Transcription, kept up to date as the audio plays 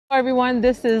Hello everyone,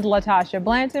 this is Latasha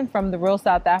Blanton from the Real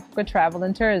South Africa Travel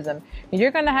and Tourism. And you're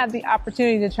going to have the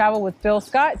opportunity to travel with Phil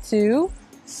Scott to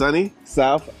sunny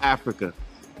South Africa.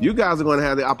 You guys are going to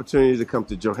have the opportunity to come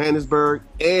to Johannesburg,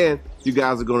 and you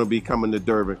guys are going to be coming to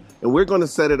Durban. And we're going to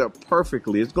set it up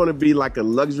perfectly. It's going to be like a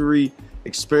luxury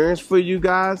experience for you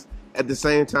guys. At the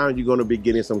same time, you're going to be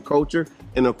getting some culture.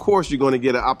 And of course, you're going to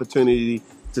get an opportunity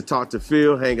to talk to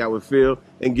Phil, hang out with Phil,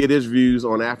 and get his views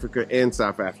on Africa and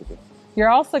South Africa. You're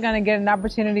also going to get an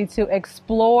opportunity to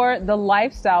explore the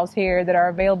lifestyles here that are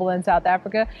available in South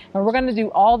Africa. And we're going to do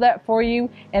all that for you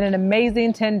in an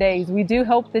amazing 10 days. We do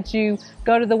hope that you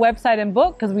go to the website and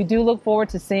book, because we do look forward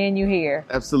to seeing you here.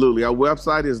 Absolutely. Our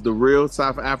website is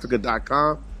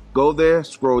therealsouthafrica.com. Go there,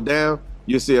 scroll down.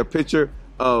 You'll see a picture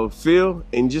of Phil,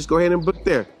 and just go ahead and book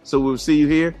there. So we'll see you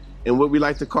here in what we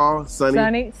like to call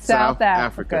sunny South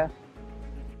Africa.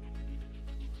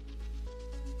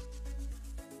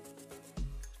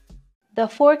 The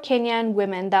 4 Kenyan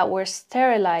women that were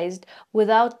sterilized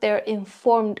without their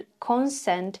informed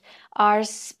consent are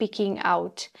speaking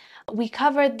out. We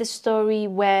covered the story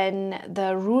when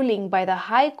the ruling by the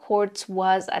High Courts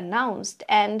was announced,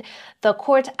 and the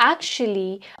court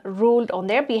actually ruled on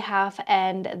their behalf,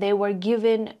 and they were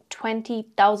given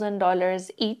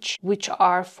 $20,000 each, which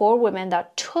are 4 women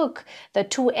that took the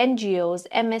 2 NGOs,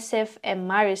 MSF and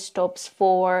Maristops,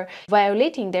 for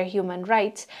violating their human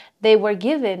rights. They were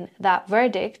given that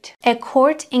verdict. A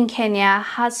court in Kenya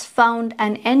has found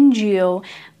an NGO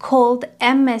called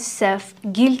MSF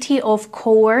guilty of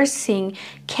coercing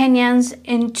Kenyans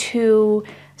into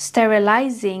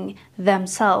sterilizing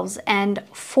themselves, and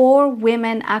 4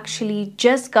 women actually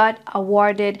just got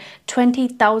awarded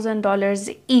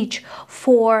 $20,000 each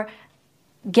for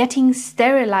getting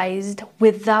sterilized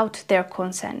without their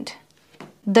consent.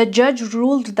 The judge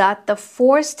ruled that the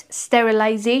forced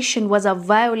sterilization was a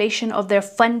violation of their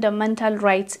fundamental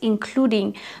rights,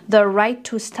 including the right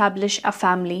to establish a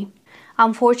family.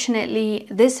 Unfortunately,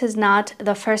 this is not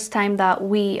the first time that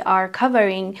we are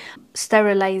covering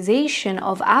sterilization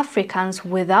of Africans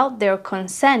without their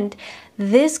consent.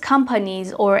 These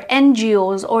companies or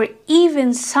NGOs, or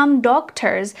even some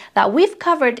doctors that we've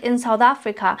covered in South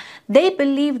Africa, they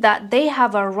believe that they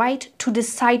have a right to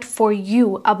decide for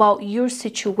you about your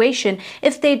situation.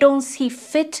 If they don't see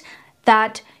fit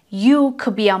that you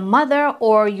could be a mother,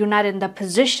 or you're not in the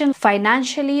position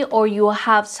financially, or you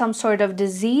have some sort of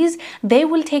disease, they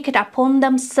will take it upon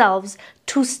themselves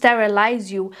to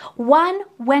sterilize you. One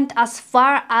went as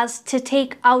far as to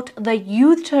take out the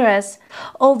uterus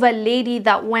of a lady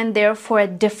that went there for a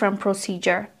different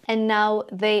procedure. And now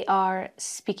they are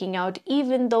speaking out,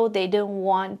 even though they didn't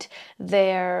want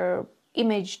their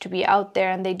image to be out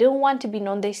there and they didn't want to be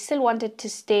known. They still wanted to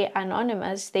stay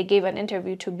anonymous. They gave an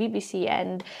interview to BBC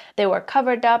and they were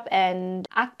covered up, and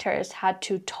actors had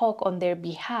to talk on their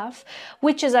behalf,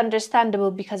 which is understandable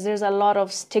because there's a lot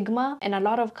of stigma in a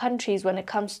lot of countries when it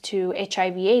comes to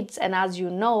HIV/AIDS, and as you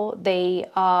know, they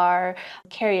are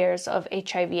carriers of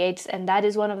HIV/AIDS, and that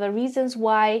is one of the reasons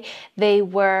why they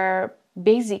were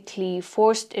basically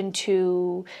forced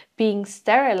into being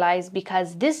sterilized,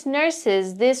 because these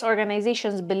nurses, these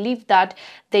organizations believe that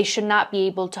they should not be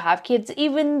able to have kids,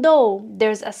 even though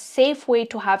there's a safe way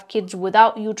to have kids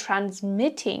without you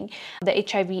transmitting the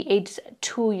HIV/AIDS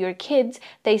to your kids.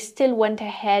 They still went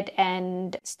ahead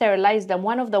and sterilized them.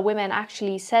 One of the women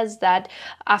actually says that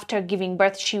after giving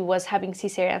birth, she was having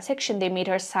cesarean section. They made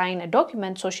her sign a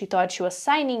document, so she thought she was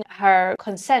signing her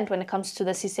consent when it comes to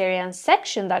the cesarean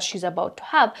section that she's about to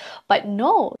have. But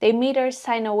no, they made her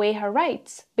sign away her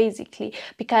rights, basically,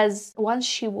 because once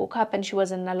she woke up and she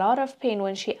was in a lot of pain,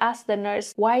 when she asked the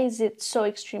nurse, why is it so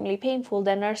extremely painful,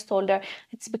 the nurse told her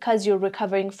it's because you're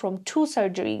recovering from 2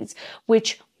 surgeries,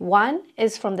 which one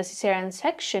is from the cesarean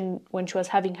section when she was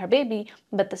having her baby,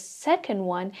 but the second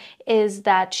one is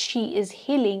that she is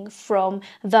healing from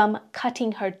them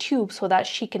cutting her tube so that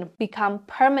she can become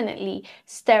permanently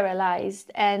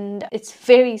sterilized. And it's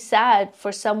very sad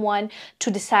for someone to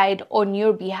decide on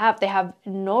your behalf. They have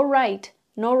no right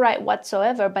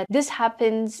whatsoever, but this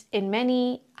happens in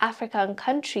many African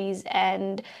countries,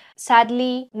 and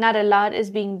sadly not a lot is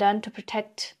being done to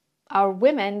protect our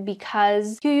women,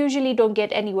 because you usually don't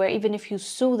get anywhere even if you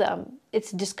sue them.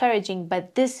 It's discouraging,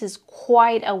 but this is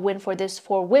quite a win for these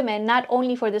 4 women, not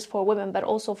only for these 4 women but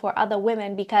also for other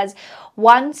women, because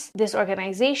once these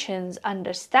organizations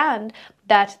understand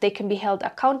that they can be held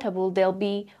accountable, they'll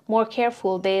be more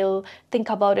careful. They'll think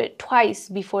about it twice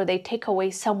before they take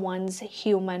away someone's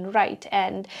human right.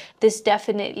 And this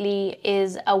definitely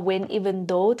is a win. Even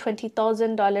though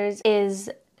 $20,000 is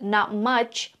not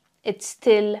much, it's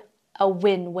still a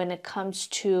win when it comes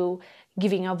to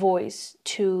giving a voice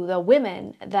to the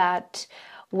women that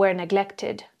were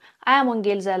neglected. I am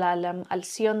Wangel Zalalam. I'll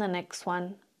see you on the next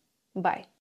one. Bye.